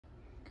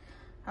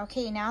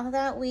Okay, now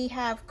that we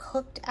have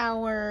cooked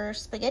our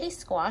spaghetti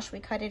squash, we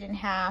cut it in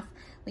half.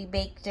 We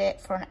baked it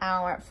for an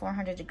hour at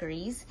 400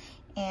 degrees.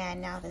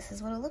 And now this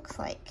is what it looks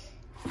like.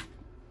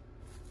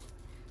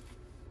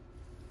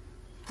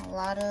 A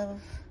lot of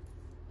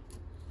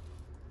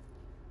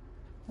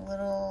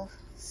little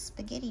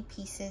spaghetti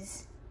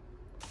pieces.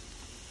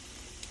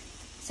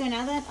 So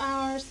now that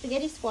our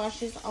spaghetti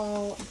squash is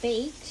all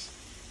baked,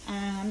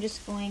 I'm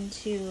just going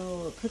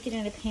to cook it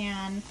in a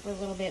pan for a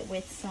little bit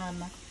with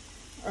some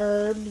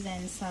herbs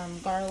and some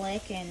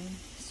garlic and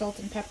salt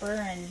and pepper,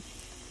 and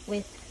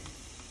with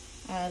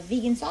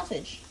vegan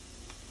sausage.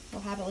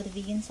 We'll have it with a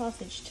vegan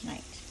sausage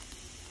tonight.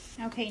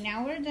 Okay,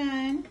 now we're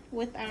done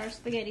with our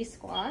spaghetti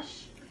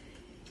squash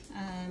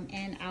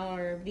and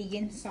our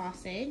vegan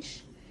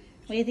sausage.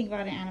 What do you think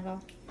about it,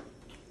 Annabelle?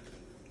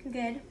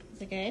 Good.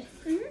 Is it good?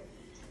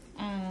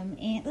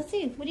 And let's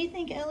see, what do you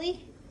think,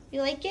 Ellie?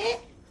 You like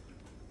it?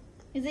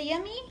 Is it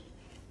yummy?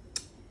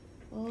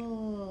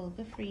 Oh,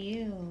 good for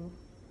you.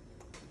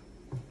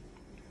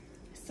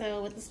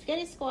 So with the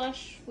spaghetti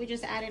squash, we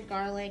just added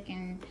garlic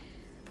and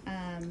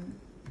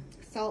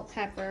salt,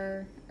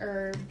 pepper,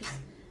 herbs,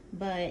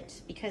 but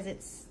because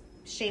it's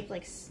shaped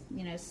like,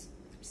 you know,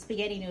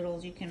 spaghetti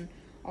noodles, you can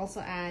also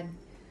add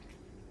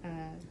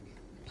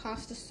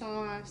pasta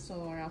sauce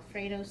or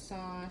Alfredo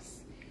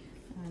sauce.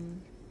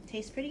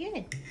 Tastes pretty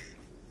good.